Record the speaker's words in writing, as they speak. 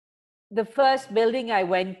the first building I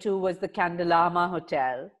went to was the Kandalama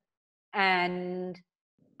Hotel. And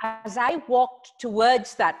as I walked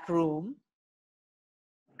towards that room,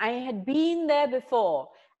 I had been there before.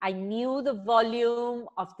 I knew the volume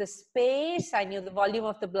of the space. I knew the volume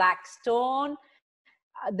of the black stone,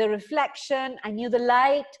 the reflection. I knew the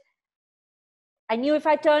light. I knew if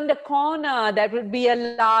I turned a corner, there would be a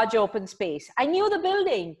large open space. I knew the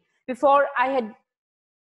building before I had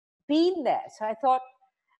been there. So I thought,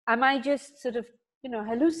 am I just sort of,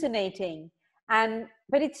 hallucinating?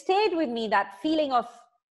 But it stayed with me, that feeling of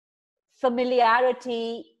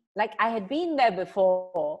familiarity, like I had been there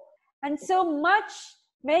before. And so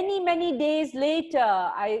many days later,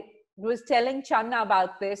 I was telling Channa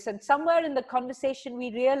about this, and somewhere in the conversation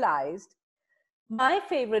we realized my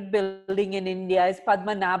favorite building in India is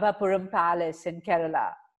Padmanabhapuram Palace in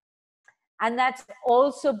Kerala. And that's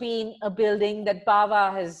also been a building that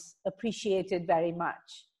Bawa has appreciated very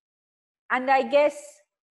much. And I guess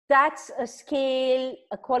that's a scale,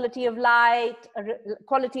 a quality of light, a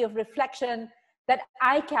quality of reflection that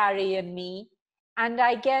I carry in me. And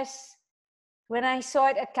I guess when I saw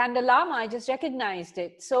it at Kandalama, I just recognized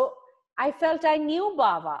it. So I felt I knew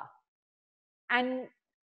Bawa. And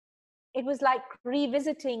it was like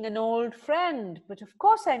revisiting an old friend, but of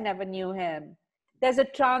course I never knew him. There's a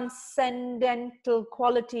transcendental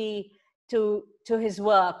quality to his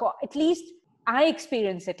work, or at least I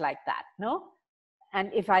experience it like that, no?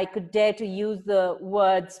 And if I could dare to use the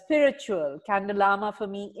word spiritual, Kandalama for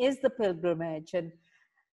me is the pilgrimage. And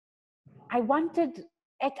I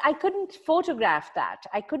couldn't photograph that.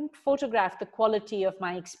 I couldn't photograph the quality of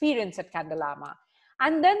my experience at Kandalama.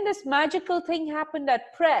 And then this magical thing happened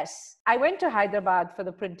at press. I went to Hyderabad for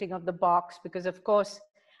the printing of the box because, of course,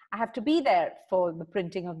 I have to be there for the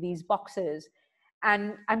printing of these boxes.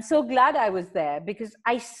 And I'm so glad I was there because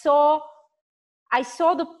I saw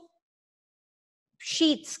the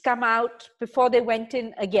sheets come out before they went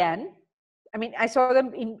in again. I mean, I saw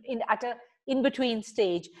them at a in-between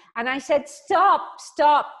stage. And I said, stop,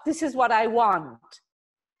 this is what I want.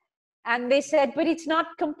 And they said, but it's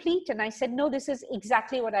not complete. And I said, no, this is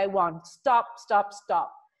exactly what I want. Stop.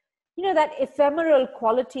 That ephemeral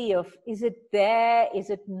quality of, is it there? Is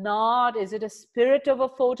it not? Is it a spirit of a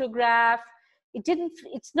photograph?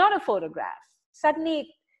 It's not a photograph.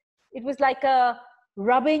 Suddenly, it was like a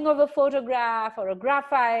rubbing of a photograph or a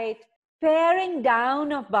graphite, paring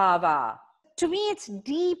down of Bawa. To me, it's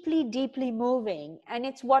deeply, deeply moving. And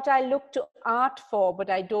it's what I look to art for, but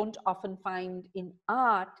I don't often find in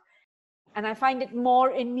art. And I find it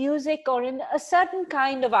more in music or in a certain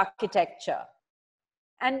kind of architecture.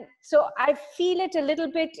 And so I feel it a little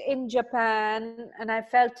bit in Japan, and I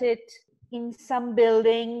felt it in some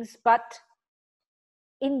buildings, but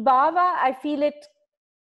in Bawa, I feel it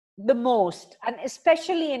the most, and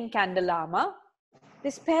especially in Kandalama,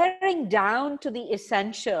 this paring down to the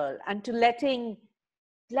essential and to letting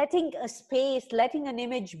a space, letting an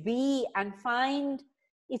image be and find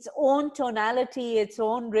its own tonality, its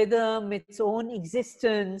own rhythm, its own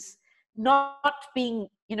existence, not being,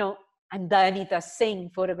 I'm Dayanita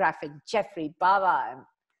Singh photographing Jeffrey Bawa.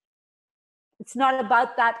 It's not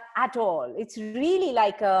about that at all. It's really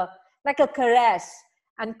like a caress,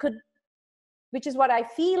 which is what I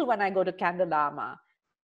feel when I go to Kandalama.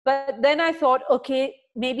 But then I thought, okay,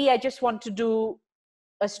 maybe I just want to do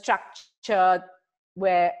a structure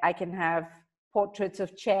where I can have portraits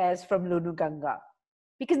of chairs from Lunuganga.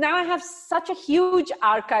 Because now I have such a huge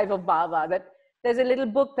archive of Bawa that there's a little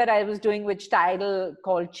book that I was doing with Tidal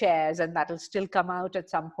called Chairs, and that'll still come out at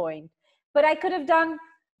some point. But I could have done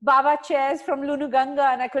Bawa chairs from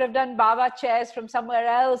Lunuganga, and I could have done Bawa chairs from somewhere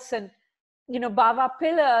else, and, Bawa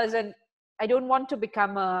pillars. And I don't want to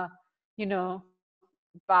become a,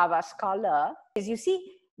 Bawa scholar. As you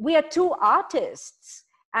see, we are two artists.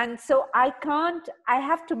 And so I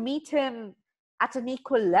have to meet him at an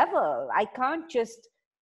equal level. I can't just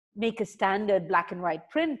make a standard black and white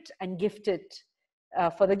print and gift it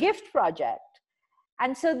for the gift project.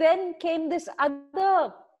 And so then came this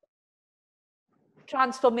other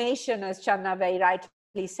transformation, as Channa very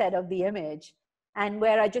rightly said, of the image, and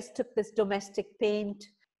where I just took this domestic paint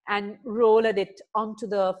and rolled it onto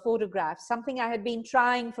the photograph, something I had been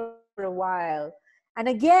trying for a while. And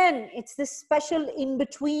again, it's this special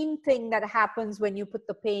in-between thing that happens when you put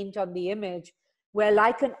the paint on the image, where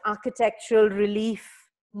like an architectural relief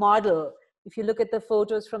model, if you look at the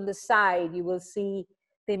photos from the side, you will see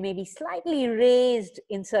they may be slightly raised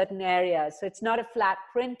in certain areas. So it's not a flat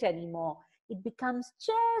print anymore. It becomes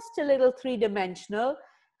just a little three-dimensional.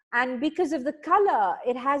 And because of the color,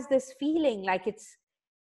 it has this feeling like it's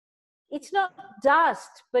not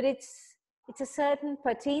dust, but it's it's a certain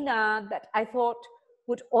patina that I thought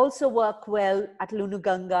would also work well at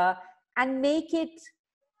Lunuganga, and make it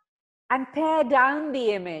and pare down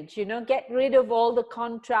the image, you know, get rid of all the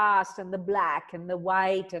contrast and the black and the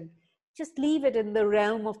white and just leave it in the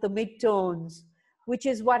realm of the midtones, which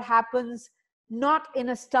is what happens not in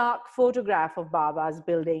a stark photograph of Bawa's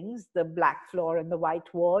buildings, the black floor and the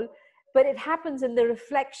white wall, but it happens in the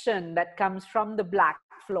reflection that comes from the black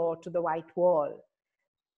floor to the white wall.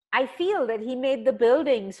 I feel that he made the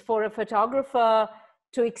buildings for a photographer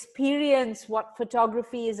to experience what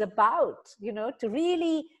photography is about, you know, to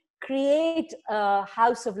really create a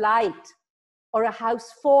house of light or a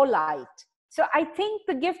house for light. So I think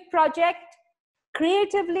the gift project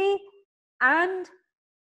creatively and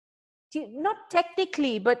not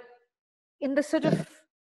technically, but in the sort of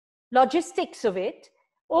logistics of it,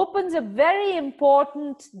 opens a very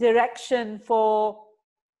important direction for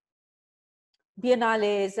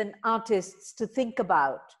biennales and artists to think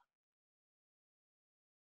about.